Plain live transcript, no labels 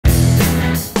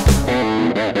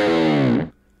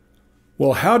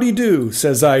Well, howdy do,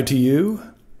 says I to you.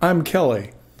 I'm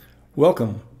Kelly.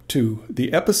 Welcome to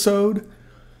the episode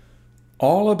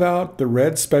all about the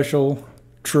Red Special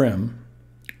Trem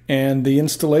and the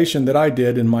installation that I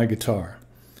did in my guitar.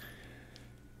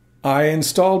 I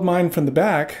installed mine from the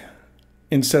back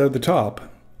instead of the top,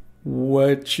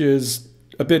 which is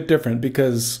a bit different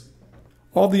because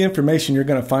all the information you're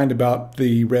going to find about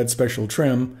the Red Special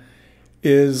Trem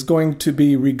is going to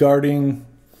be regarding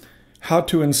how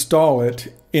to install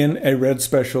it in a Red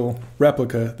Special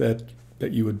replica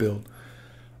that you would build.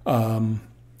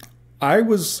 I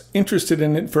was interested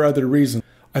in it for other reasons.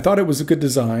 I thought it was a good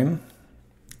design,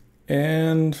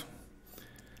 and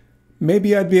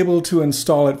maybe I'd be able to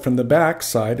install it from the back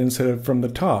side instead of from the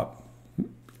top,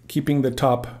 keeping the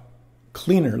top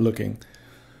cleaner looking,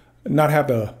 not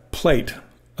have a plate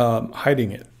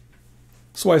hiding it.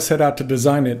 So I set out to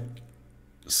design it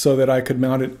so that I could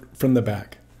mount it from the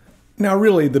back. Now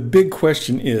really the big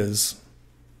question is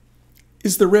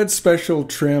the Red Special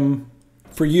Trem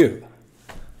for you?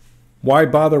 Why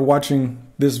bother watching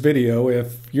this video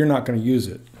if you're not going to use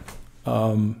it?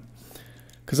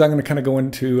 Because I'm going to kind of go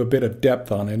into a bit of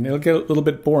depth on it, and it'll get a little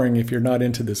bit boring if you're not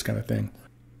into this kind of thing.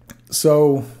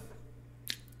 So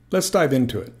let's dive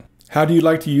into it. How do you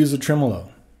like to use a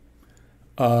tremolo?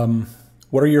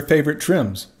 What are your favorite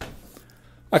trims?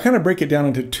 I kind of break it down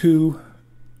into two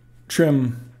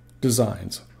trim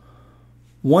designs.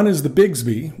 One is the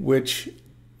Bigsby, which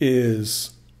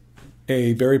is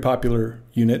a very popular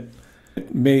unit,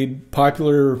 made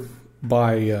popular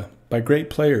by great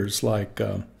players like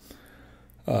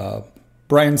Brian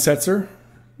Setzer,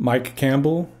 Mike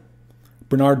Campbell,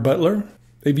 Bernard Butler.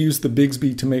 They've used the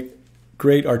Bigsby to make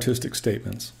great artistic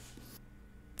statements.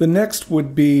 The next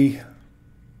would be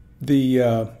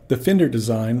the fender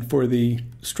design for the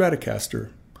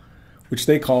Stratocaster, which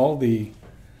they call the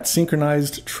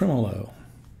synchronized tremolo.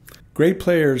 Great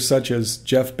players such as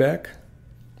Jeff Beck,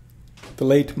 the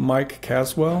late Mike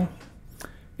Caswell,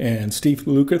 and Steve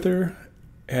Lukather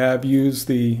have used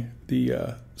the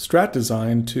Strat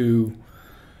design to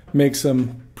make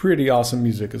some pretty awesome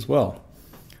music as well.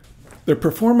 The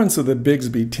performance of the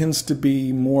Bigsby tends to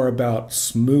be more about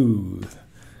smooth,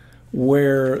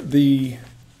 where the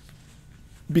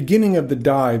beginning of the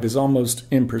dive is almost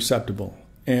imperceptible,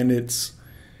 and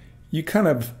you kind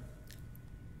of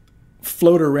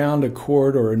float around a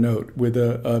chord or a note with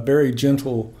a very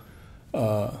gentle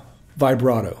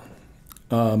vibrato.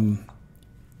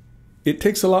 It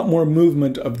takes a lot more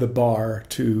movement of the bar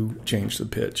to change the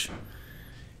pitch.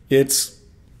 It's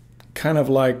kind of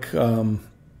like driving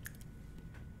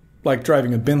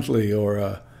a Bentley or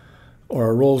a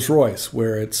Rolls Royce,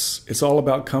 where it's all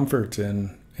about comfort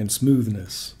and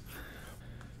smoothness.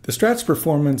 The Strat's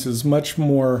performance is much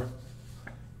more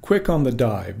quick on the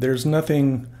dive. There's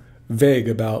nothing vague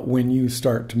about when you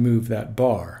start to move that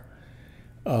bar.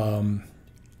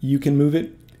 You can move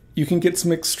it. You can get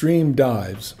some extreme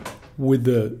dives with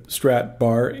the Strat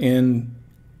bar in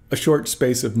a short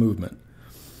space of movement.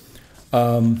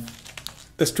 The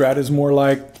Strat is more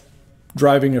like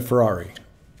driving a Ferrari,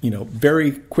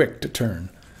 very quick to turn.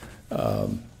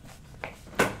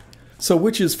 So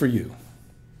which is for you?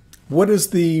 What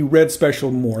is the Red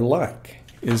Special more like?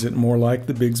 Is it more like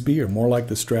the Bigsby or more like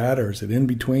the Strat, or is it in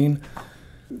between?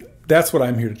 That's what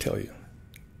I'm here to tell you.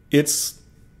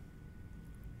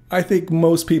 I think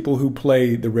most people who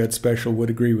play the Red Special would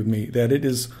agree with me that it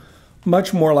is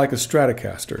much more like a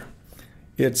Stratocaster.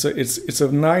 It's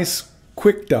a nice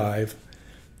quick dive.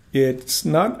 It's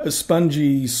not a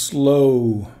spongy,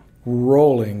 slow,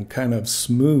 rolling kind of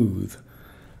smooth.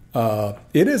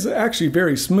 It is actually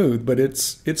very smooth, but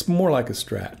it's more like a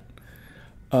Strat.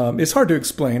 It's hard to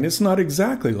explain. It's not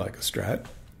exactly like a Strat,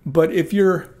 but if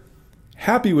you're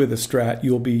happy with a Strat,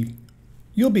 you'll be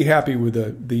happy with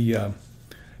the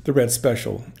Red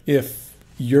Special. If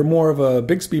you're more of a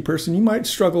Bigsby person, you might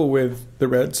struggle with the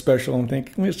Red Special and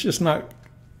think it's just not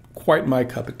quite my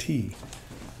cup of tea.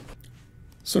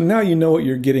 So now you know what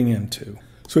you're getting into.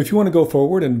 So if you want to go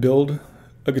forward and build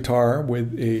a guitar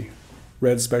with a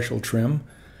Red Special Trem,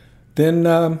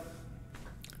 then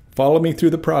follow me through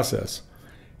the process.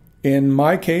 In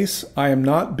my case, I am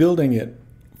not building it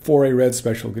for a Red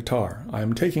Special guitar.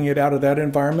 I'm taking it out of that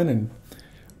environment and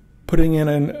putting in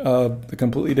a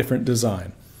completely different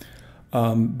design.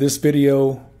 This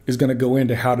video is going to go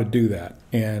into how to do that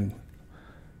and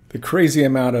the crazy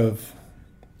amount of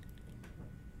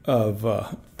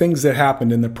things that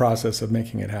happened in the process of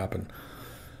making it happen.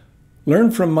 Learn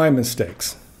from my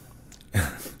mistakes.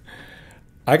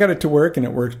 I got it to work and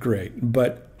it worked great,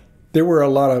 but it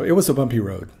was a bumpy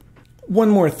road. One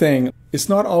more thing, it's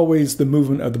not always the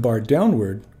movement of the bar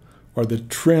downward or the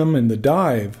trim and the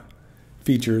dive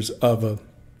features of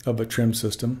a Trem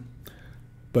system.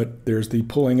 But there's the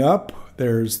pulling up,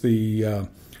 there's the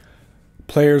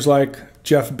players like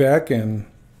Jeff Beck and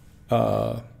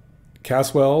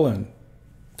Caswell and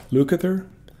Lukather.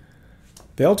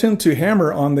 They'll tend to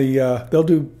hammer on the, they'll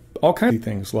do all kinds of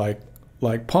things like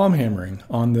palm hammering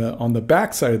on the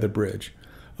back side of the bridge,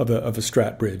 of a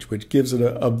Strat bridge, which gives it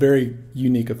a very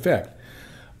unique effect.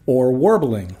 Or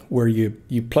warbling, where you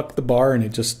pluck the bar and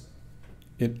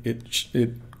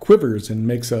it quivers and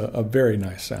makes a very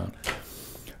nice sound.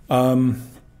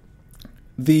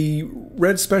 The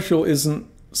Red Special isn't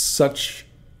such.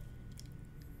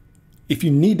 If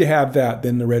you need to have that,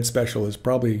 then the Red Special is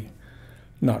probably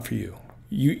not for you.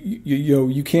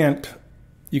 You can't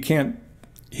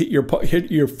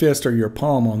hit your fist or your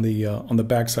palm on the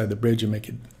backside of the bridge and make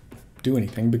it do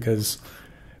anything, because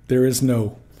there is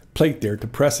no plate there to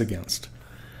press against.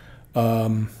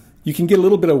 You can get a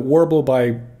little bit of warble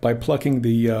by plucking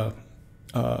the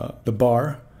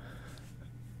bar,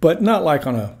 but not like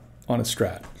on a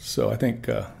Strat. So I think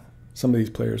some of these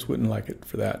players wouldn't like it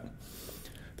for that.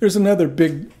 There's another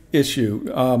big issue.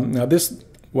 Now this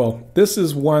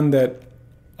is one that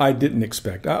I didn't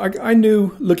expect. I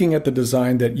knew, looking at the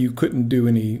design, that you couldn't do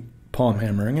any palm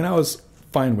hammering, and I was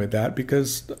fine with that,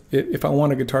 because if I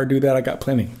want a guitar to do that, I got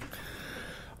plenty.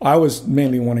 I was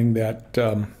mainly wanting that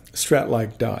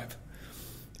Strat-like dive.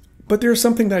 But there's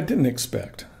something that I didn't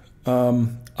expect.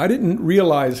 I didn't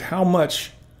realize how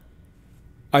much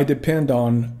I depend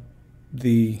on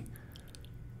the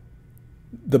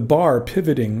bar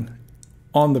pivoting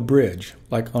on the bridge,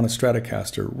 like on a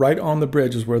Stratocaster. Right on the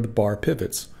bridge is where the bar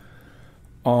pivots.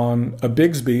 On a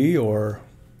Bigsby or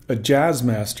a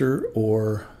Jazzmaster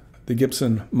or the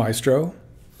Gibson Maestro,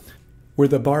 where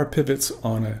the bar pivots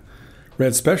on a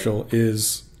Red Special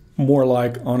is more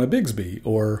like on a Bigsby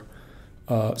or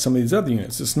some of these other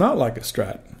units. It's not like a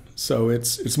Strat, so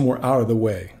it's more out of the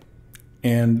way.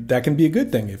 And that can be a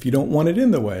good thing if you don't want it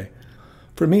in the way.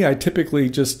 For me, I typically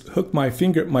just hook my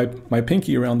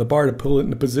pinky around the bar to pull it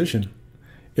into position.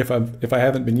 If I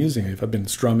haven't been using it, if I've been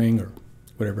strumming or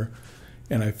whatever,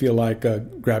 and I feel like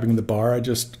grabbing the bar, I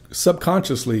just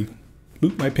subconsciously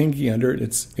loop my pinky under it.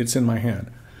 It's in my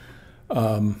hand.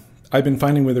 I've been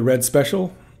finding with the Red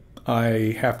Special,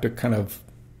 I have to kind of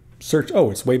search. Oh,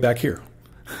 it's way back here,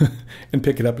 and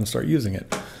pick it up and start using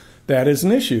it. That is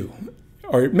an issue,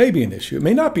 or it may be an issue. It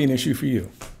may not be an issue for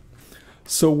you.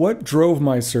 So what drove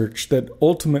my search that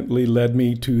ultimately led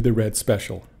me to the Red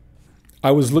Special?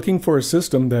 I was looking for a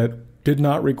system that did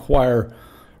not require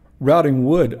routing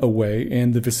wood away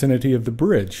in the vicinity of the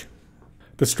bridge.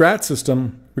 The Strat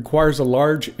system requires a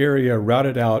large area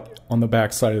routed out on the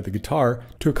back side of the guitar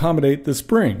to accommodate the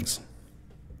springs.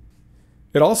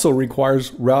 It also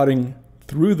requires routing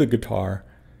through the guitar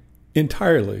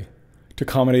entirely to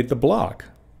accommodate the block.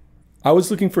 I was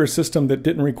looking for a system that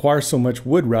didn't require so much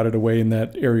wood routed away in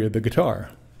that area of the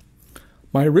guitar.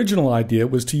 My original idea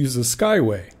was to use a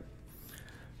Skyway.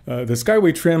 The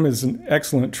Skyway trim is an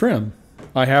excellent trim.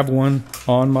 I have one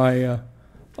on my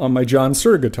John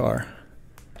Suhr guitar.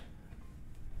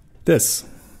 This.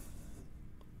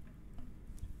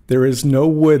 There is no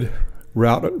wood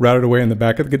routed away in the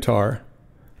back of the guitar.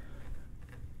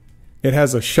 It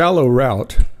has a shallow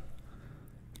route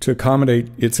to accommodate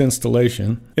its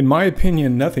installation. In my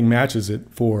opinion, nothing matches it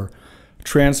for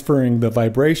transferring the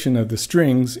vibration of the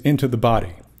strings into the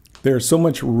body. There's so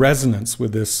much resonance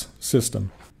with this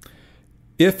system.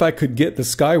 If I could get the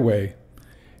Skyway,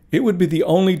 it would be the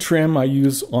only trim I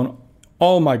use on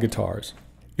all my guitars.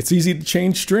 It's easy to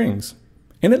change strings,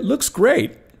 and it looks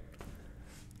great.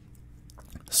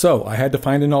 So I had to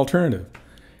find an alternative.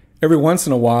 Every once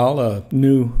in a while, a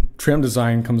new trim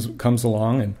design comes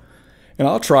along, and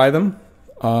I'll try them.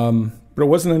 But it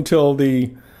wasn't until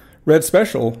the Red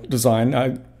Special design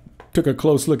I took a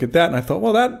close look at that, and I thought,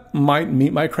 well, that might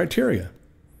meet my criteria.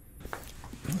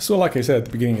 So like I said at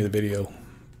the beginning of the video,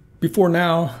 before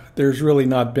now, there's really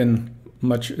not been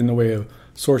much in the way of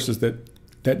sources that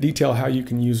detail how you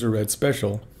can use a Red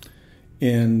Special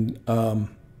in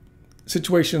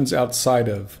situations outside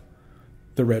of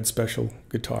the Red Special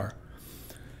guitar.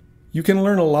 You can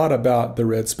learn a lot about the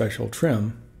Red Special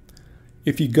trim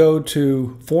if you go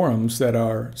to forums that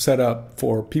are set up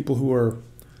for people who are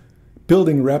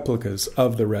building replicas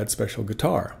of the Red Special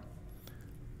guitar.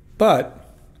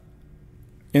 But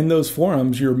in those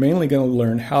forums, you're mainly going to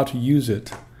learn how to use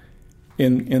it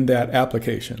in that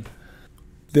application.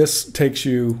 This takes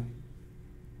you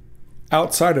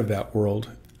outside of that world.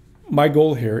 My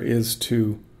goal here is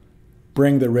to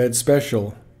bring the Red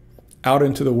Special out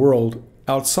into the world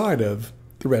outside of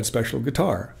the Red Special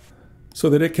guitar. so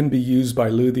that it can be used by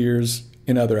luthiers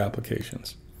in other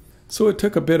applications. So it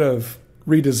took a bit of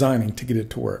redesigning to get it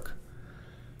to work.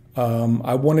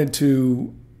 I wanted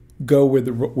to go with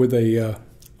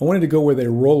a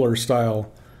roller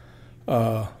style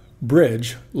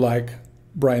bridge like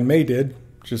Brian May did.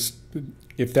 Just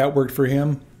if that worked for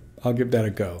him, I'll give that a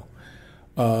go.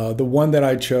 The one that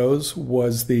I chose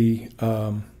was the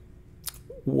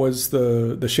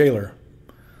Shaler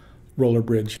roller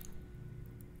bridge.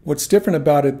 What's different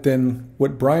about it than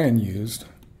what Brian used?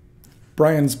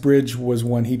 Brian's bridge was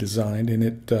one he designed, and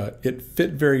it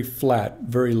fit very flat,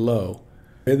 very low.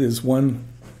 It is one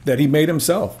that he made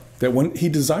himself, he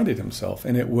designed it himself,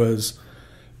 and it was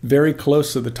very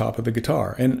close to the top of the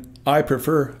guitar. And I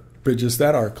prefer bridges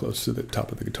that are close to the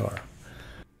top of the guitar.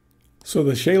 So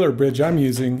the Shaler bridge I'm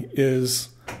using is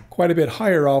quite a bit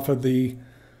higher off of the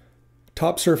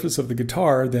top surface of the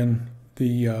guitar than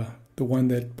the one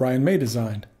that Brian May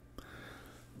designed.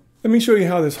 Let me show you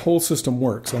how this whole system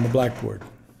works on the blackboard.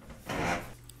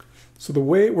 So the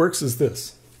way it works is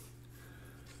this.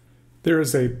 There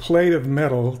is a plate of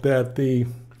metal that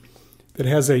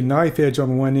has a knife edge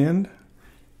on one end,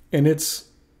 and it's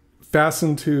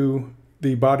fastened to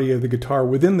the body of the guitar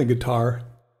within the guitar,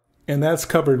 and that's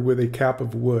covered with a cap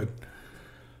of wood.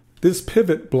 This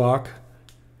pivot block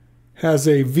has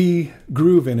a V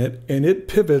groove in it, and it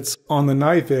pivots on the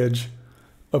knife edge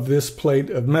of this plate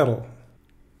of metal.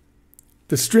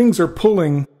 The strings are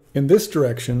pulling in this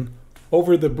direction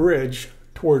over the bridge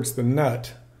towards the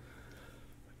nut.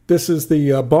 This is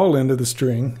the ball end of the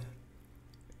string.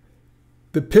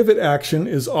 The pivot action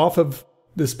is off of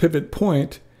this pivot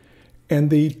point, and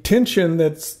the tension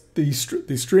that the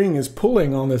string is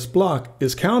pulling on this block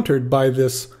is countered by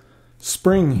this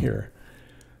spring here.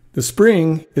 The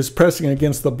spring is pressing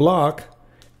against the block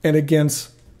and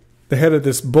against the head of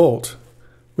this bolt,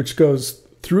 which goes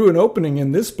through an opening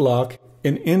in this block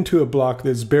and into a block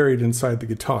that's buried inside the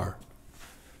guitar.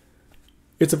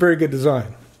 It's a very good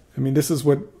design. I mean, this is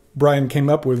what Brian came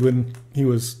up with when he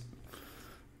was,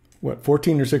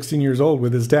 14 or 16 years old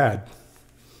with his dad.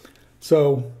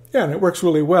 So, yeah, and it works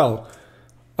really well.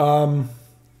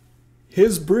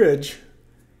 His bridge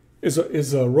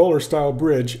is a roller style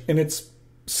bridge, and it's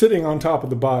sitting on top of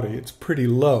the body. It's pretty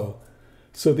low.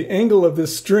 So the angle of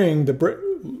this string, the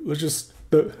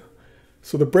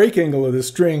break angle of this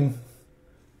string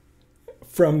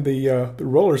from the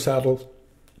roller saddle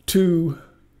to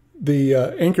the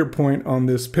anchor point on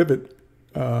this pivot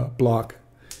block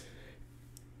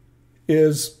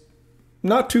is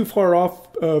not too far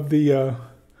off of being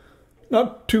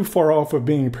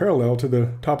parallel to the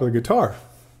top of the guitar.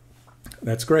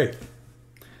 That's great,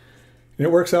 and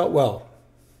it works out well.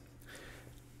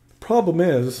 The problem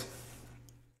is,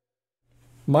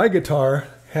 my guitar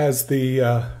has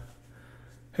the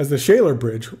Shaler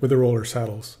bridge with the roller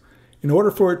saddles. In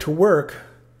order for it to work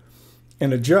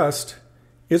and adjust,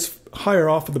 it's higher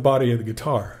off of the body of the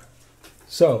guitar.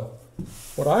 So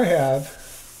what I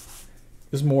have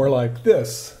is more like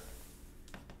this.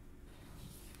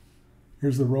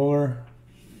 Here's the roller.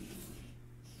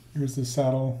 Here's the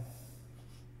saddle.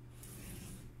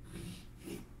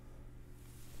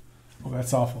 Oh,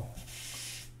 that's awful.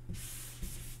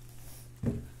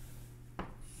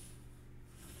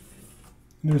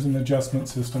 There's an adjustment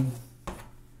system.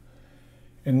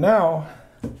 And now,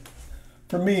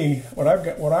 for me, what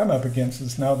I'm up against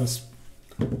is now this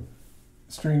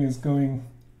string is going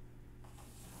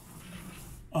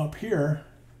up here.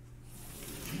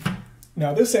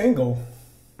 Now this angle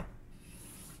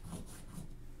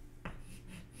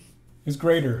is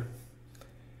greater,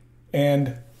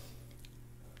 and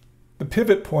the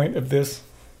pivot point of this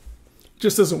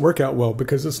just doesn't work out well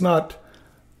because it's not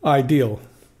ideal.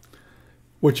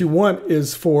 What you want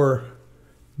is for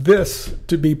this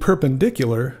to be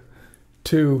perpendicular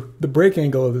to the break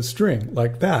angle of the string,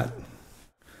 like that.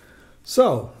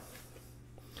 So,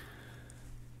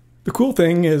 the cool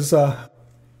thing is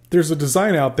there's a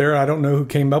design out there. I don't know who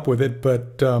came up with it,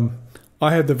 but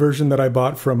I had the version that I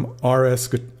bought from RS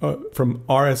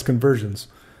Conversions,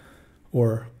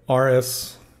 or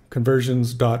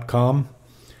rsconversions.com.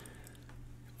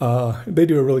 They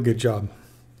do a really good job.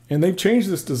 And they've changed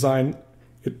this design.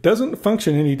 It doesn't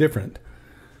function any different.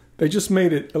 They just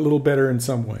made it a little better in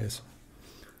some ways.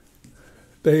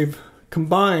 They've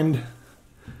combined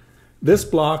this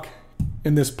block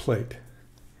and this plate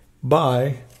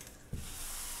by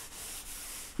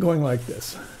going like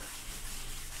this.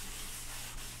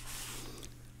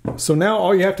 So now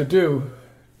all you have to do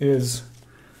is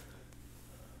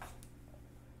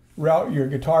route your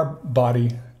guitar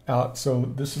body out.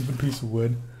 So this is the piece of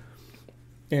wood,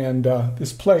 and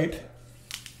this plate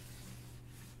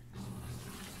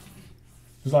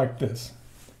is like this.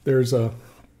 The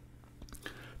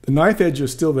knife edge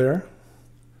is still there,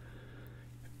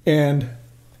 and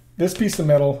this piece of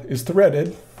metal is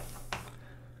threaded.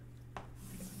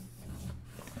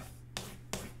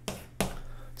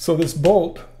 So this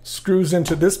bolt screws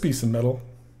into this piece of metal.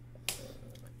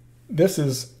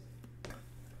 Let's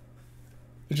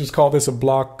just call this a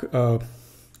block, the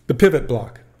pivot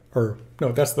block, or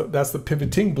no, that's the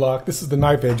pivoting block. This is the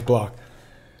knife edge block.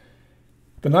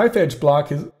 The knife edge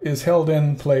block is held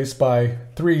in place by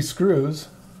 3 screws.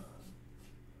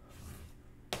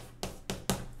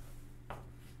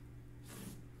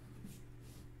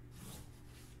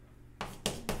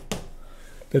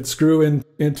 That screw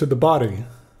into the body.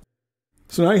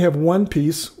 So now you have one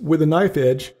piece with a knife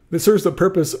edge that serves the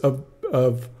purpose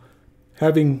of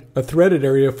having a threaded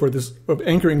area for this, of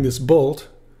anchoring this bolt,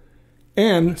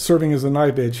 and serving as a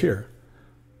knife edge here.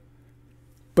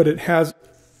 But it has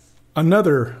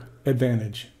another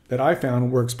advantage that I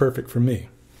found works perfect for me.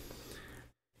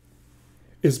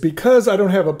 Is because I don't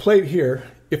have a plate here.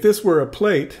 If this were a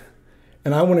plate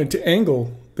and I wanted to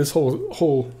angle this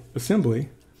whole assembly,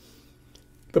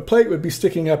 the plate would be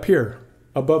sticking up here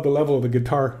above the level of the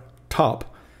guitar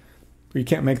top. You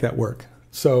can't make that work.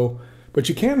 So, but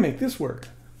you can make this work.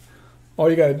 All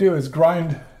you got to do is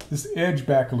grind this edge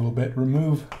back a little bit,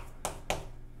 remove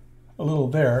a little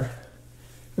there,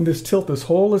 and just tilt this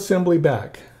whole assembly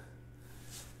back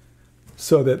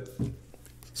so that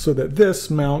this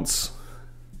mounts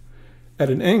at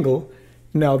an angle.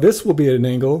 Now this will be at an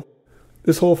angle.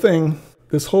 This whole thing,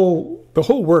 the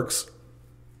whole works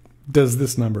does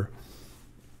this number.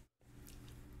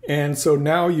 And so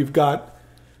now you've got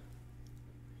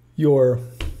your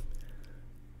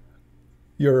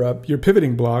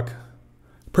pivoting block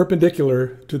perpendicular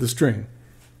to the string,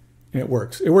 and it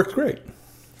works. It works great.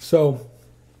 So,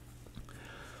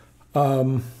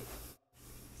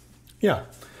 yeah.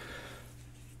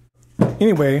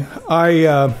 Anyway,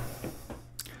 about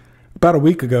a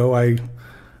week ago,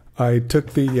 I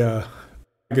took the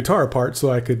guitar apart so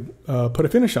I could put a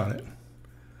finish on it.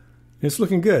 It's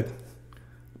looking good,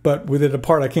 but with it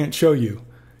apart, I can't show you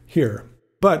here.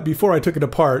 But before I took it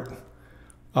apart,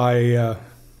 I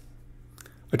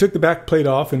took the back plate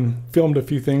off and filmed a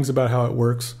few things about how it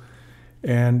works.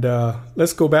 And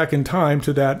let's go back in time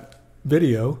to that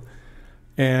video.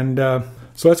 And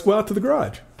so let's go out to the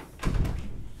garage.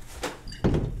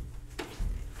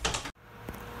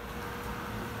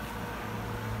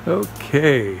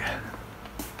 Okay.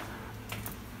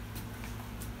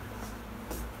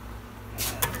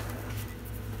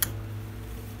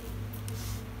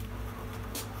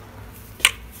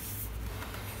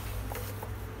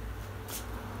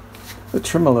 The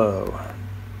tremolo.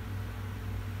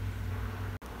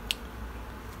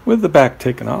 With the back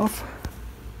taken off.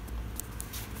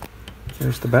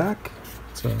 Here's the back.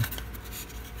 It's a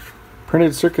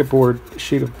printed circuit board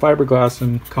sheet of fiberglass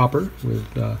and copper. With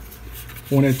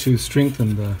wanted to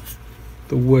strengthen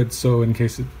the wood so in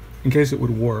case it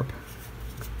would warp.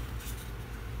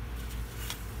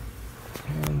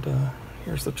 And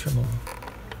here's the tremolo.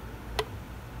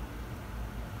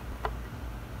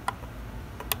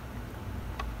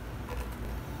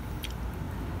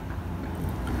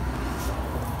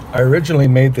 I originally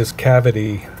made this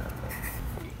cavity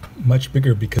much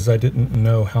bigger because I didn't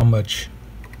know how much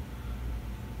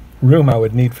room I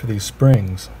would need for these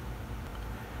springs.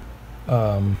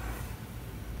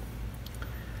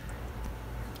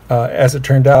 As it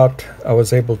turned out, I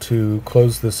was able to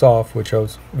close this off, which I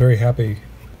was very happy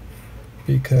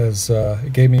because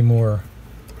it gave me more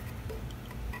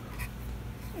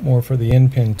for the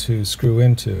end pin to screw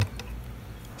into.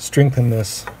 Strengthen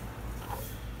this.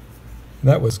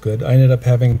 That was good. I ended up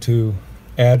having to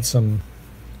add some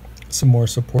more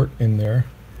support in there.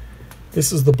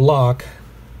 This is the block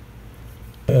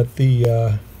that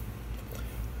the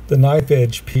knife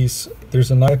edge piece. There's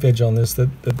a knife edge on this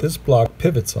that this block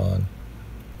pivots on.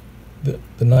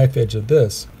 The knife edge of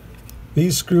this.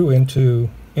 These screw into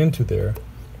there.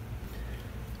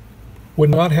 Would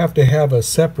not have to have a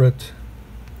separate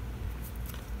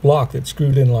block that's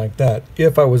screwed in like that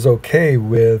if I was okay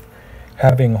with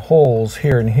having holes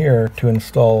here and here to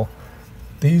install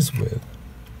these with.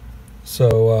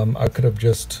 So I could have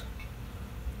just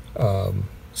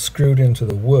screwed into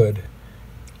the wood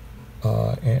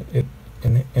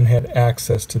and had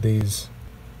access to these,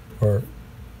 or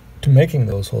to making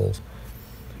those holes.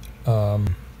 I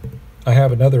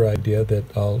have another idea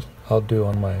that I'll do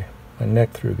on my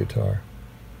neck through guitar.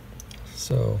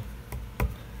 So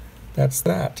that's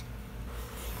that.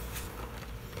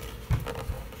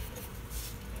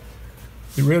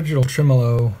 The original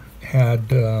tremolo had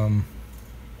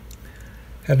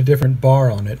had a different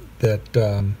bar on it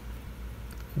that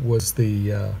was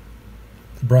the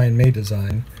Brian May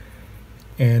design,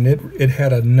 and it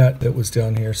had a nut that was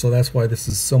down here, so that's why this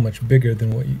is so much bigger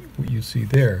than what you see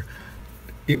there.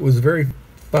 It was very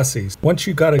fussy. Once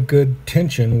you got a good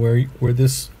tension where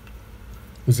this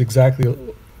was exactly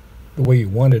the way you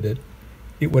wanted it,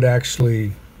 it would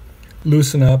actually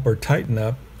loosen up or tighten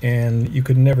up, and you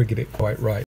could never get it quite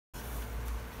right.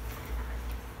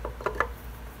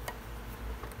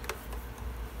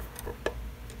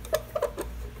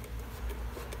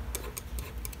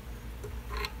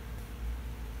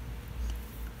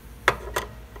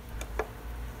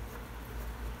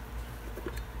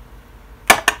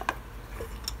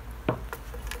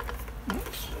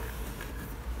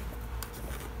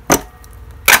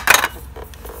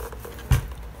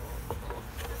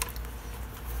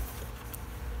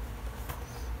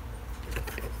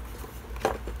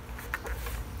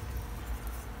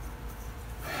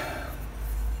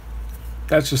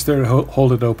 That's just there to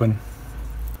hold it open.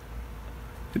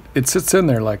 It sits in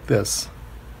there like this.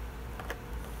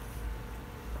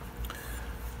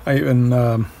 I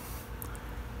even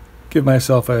give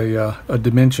myself a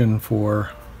dimension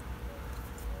for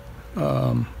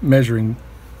measuring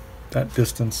that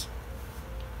distance.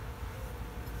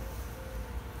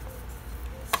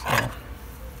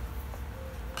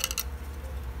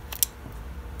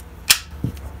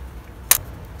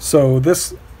 So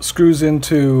this screws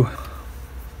into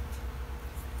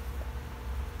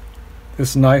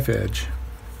this knife edge.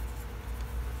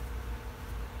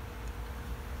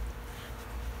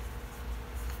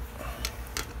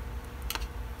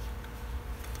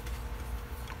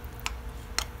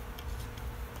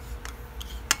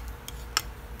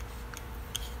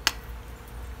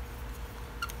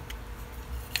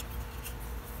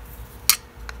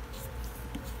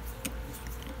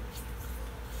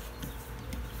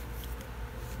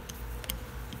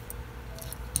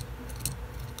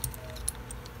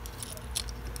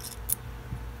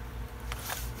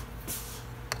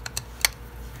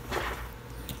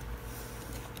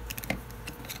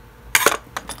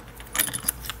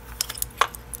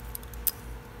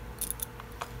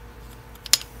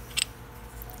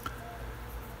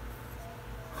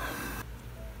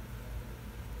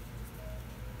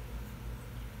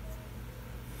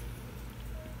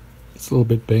 It's a little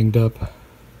bit banged up. I'm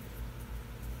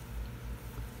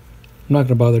not going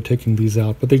to bother taking these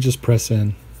out, but they just press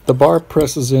in. The bar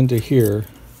presses into here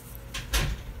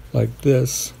like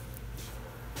this,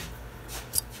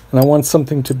 and I want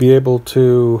something to be able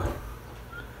to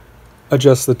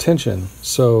adjust the tension.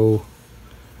 So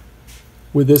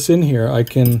with this in here, I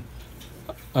can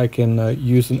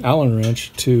use an Allen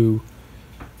wrench to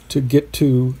get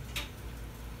to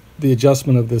the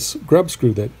adjustment of this grub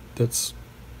screw that's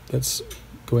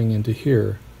going into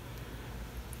here.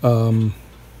 But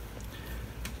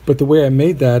the way I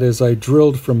made that is I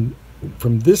drilled from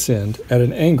this end at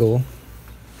an angle,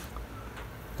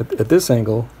 at this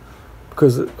angle,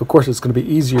 because of course it's going to be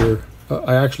easier.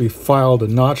 I actually filed a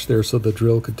notch there so the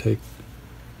drill could take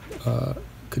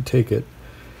it.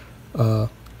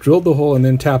 Drilled the hole and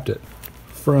then tapped it.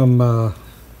 From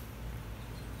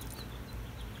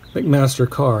McMaster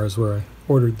Cars, where I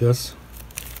ordered this.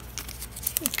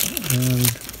 And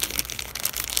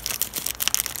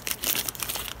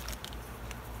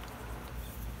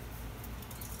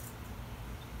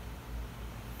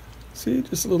see,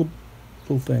 just a little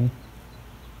thing.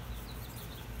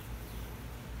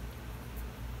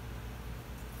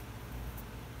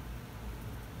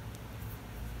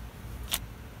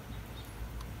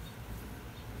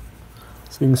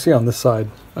 So you can see on this side,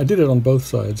 I did it on both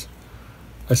sides.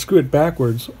 I screw it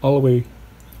backwards all the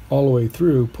way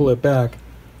through, pull it back,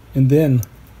 and then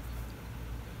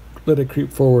let it creep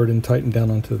forward and tighten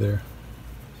down onto there.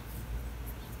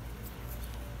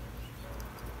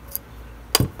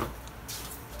 And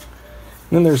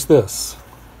then there's this.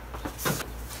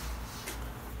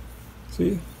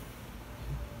 See?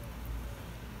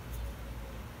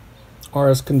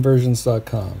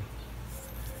 rsconversions.com.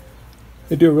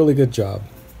 They do a really good job.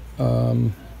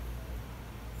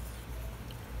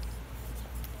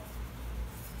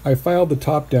 I filed the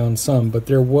top down some, but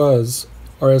there was,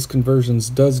 RS Conversions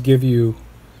does give you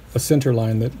a center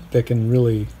line that can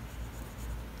really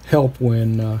help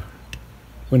when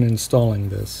installing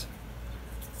this.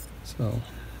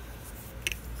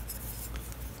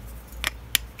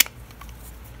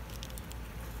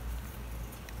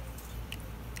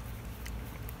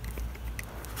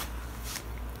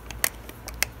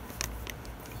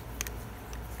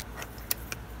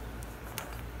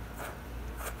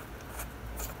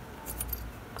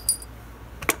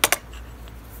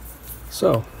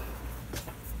 So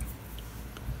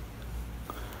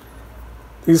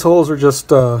These holes are just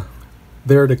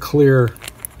there to clear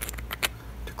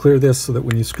this so that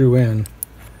when you screw in,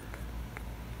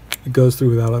 it goes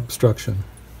through without obstruction.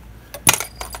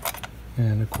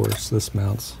 And of course this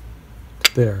mounts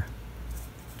to there.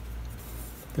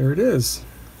 There it is.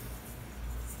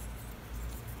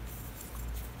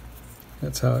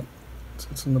 That's how it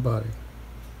sits in the body.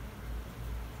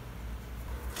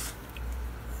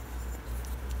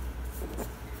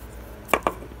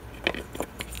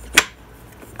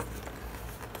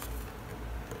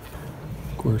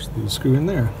 Of course, these screw in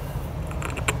there.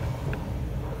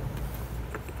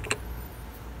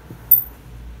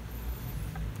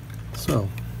 So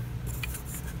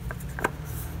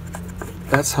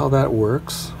that's how that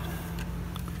works.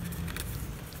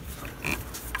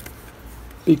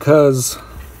 Because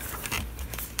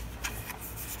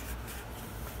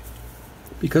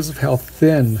of how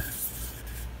thin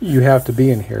you have to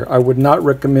be in here, I would not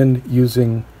recommend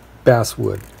using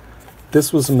basswood.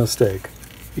 This was a mistake.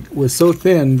 It was so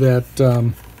thin that,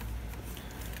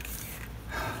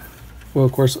 well,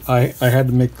 of course, I had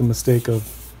to make the mistake of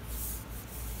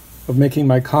making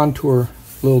my contour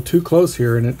a little too close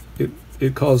here, and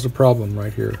it caused a problem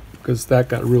right here because that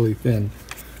got really thin.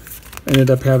 Ended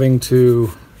up having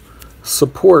to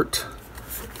support.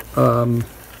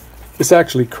 It's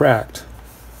actually cracked.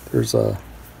 There's a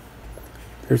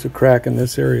crack in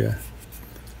this area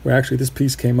where actually this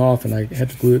piece came off, and I had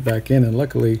to glue it back in, and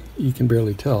luckily you can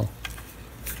barely tell.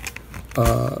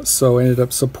 So I ended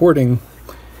up supporting.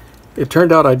 It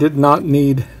turned out I did not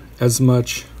need as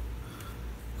much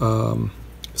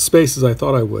space as I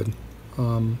thought I would.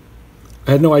 I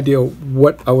had no idea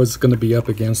what I was going to be up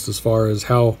against as far as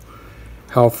how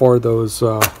far those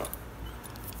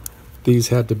these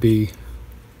had to be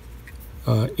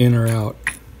in or out.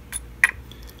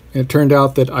 And it turned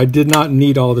out that I did not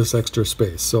need all this extra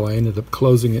space, so I ended up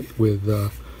closing it with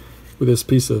this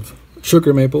piece of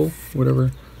sugar maple,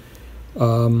 whatever,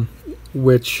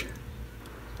 which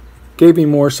gave me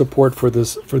more support for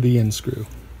the end screw,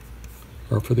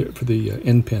 or for the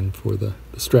end pin, for the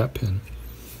strap pin.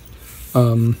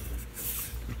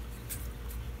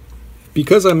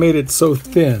 Because I made it so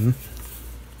thin,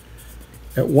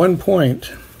 at one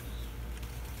point,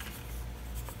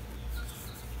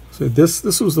 so this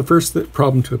was the first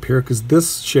problem to appear, because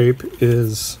this shape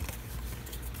is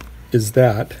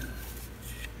that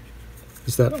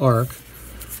arc.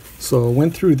 So I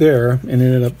went through there and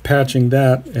ended up patching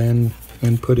that and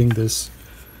putting this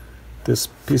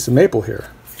piece of maple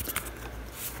here.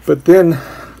 But then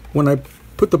when I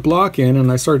put the block in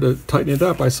and I started to tighten it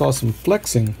up, I saw some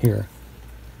flexing here.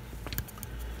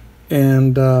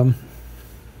 And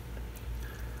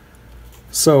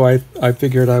so I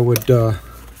figured I would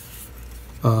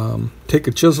take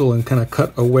a chisel and kind of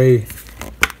cut away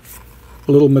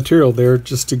a little material there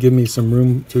just to give me some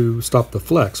room to stop the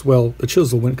flex. Well, the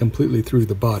chisel went completely through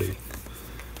the body,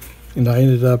 and I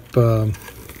ended up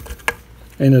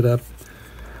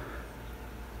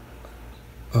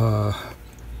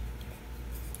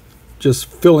just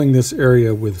filling this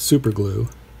area with super glue,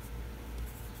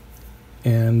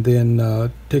 and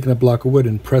then taking a block of wood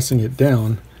and pressing it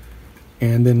down,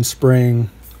 and then spraying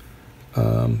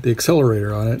the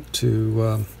accelerator on it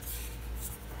to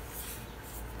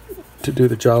do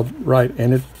the job right,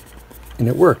 and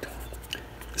it worked.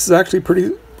 This is actually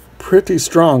pretty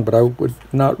strong, but I would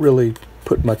not really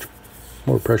put much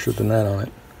more pressure than that on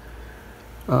it.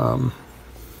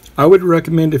 I would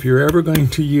recommend, if you're ever going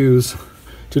to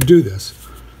do this,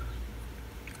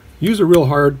 use a real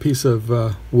hard piece of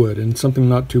wood and something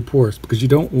not too porous, because you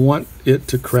don't want it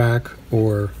to crack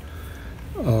or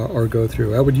go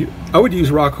through. I would use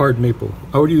rock hard maple.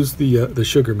 I would use the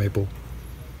sugar maple.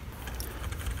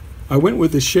 I went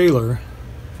with the Shaler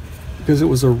because it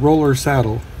was a roller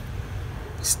saddle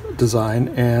design,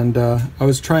 and I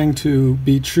was trying to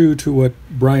be true to what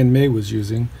Brian May was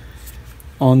using.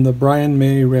 On the Brian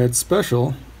May Red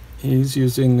Special, he's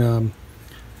using a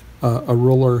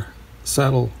roller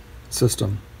saddle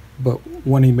system, but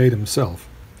one he made himself.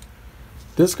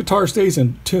 This guitar stays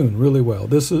in tune really well.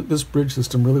 This bridge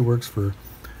system really works for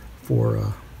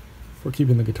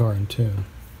keeping the guitar in tune.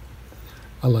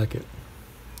 I like it.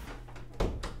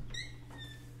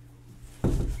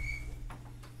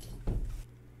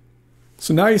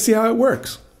 So now you see how it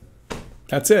works.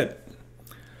 That's it.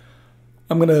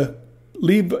 I'm going to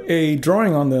leave a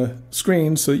drawing on the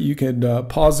screen so that you can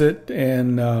pause it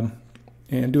and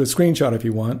do a screenshot if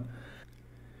you want.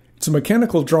 It's a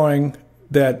mechanical drawing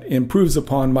that improves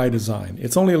upon my design.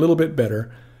 It's only a little bit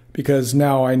better because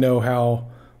now I know how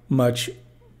much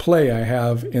play I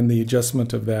have in the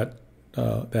adjustment of that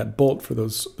bolt for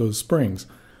those springs.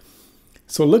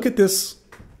 So look at this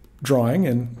drawing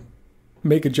and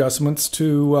make adjustments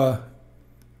to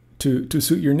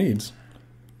suit your needs.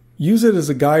 Use it as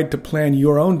a guide to plan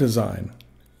your own design.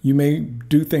 You may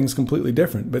do things completely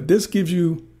different, but this gives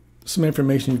you some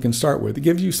information you can start with. It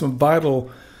gives you some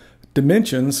vital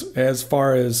dimensions as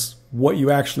far as what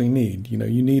you actually need. You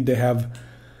need to have,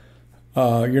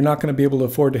 you're not going to be able to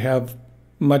afford to have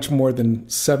much more than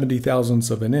 70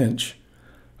 thousandths of an inch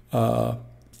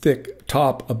thick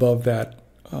top above that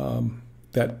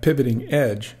pivoting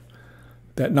edge,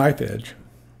 that knife edge.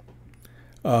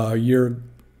 You're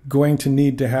going to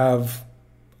need to have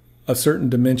a certain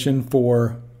dimension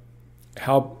for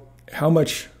how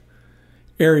much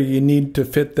area you need to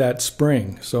fit that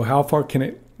spring. So how far can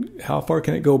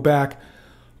it go back?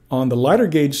 On the lighter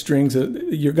gauge strings,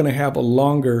 you're going to have a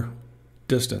longer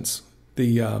distance.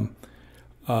 To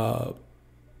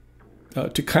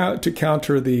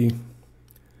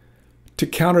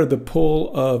counter the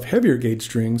pull of heavier gauge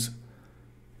strings,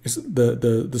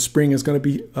 the spring is going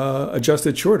to be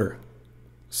adjusted shorter.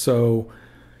 So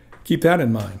keep that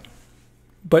in mind.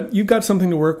 But you've got something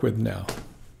to work with now.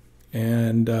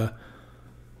 And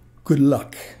good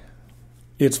luck.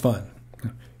 It's fun.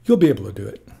 You'll be able to do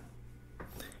it.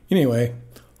 Anyway,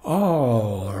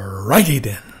 all righty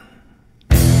then.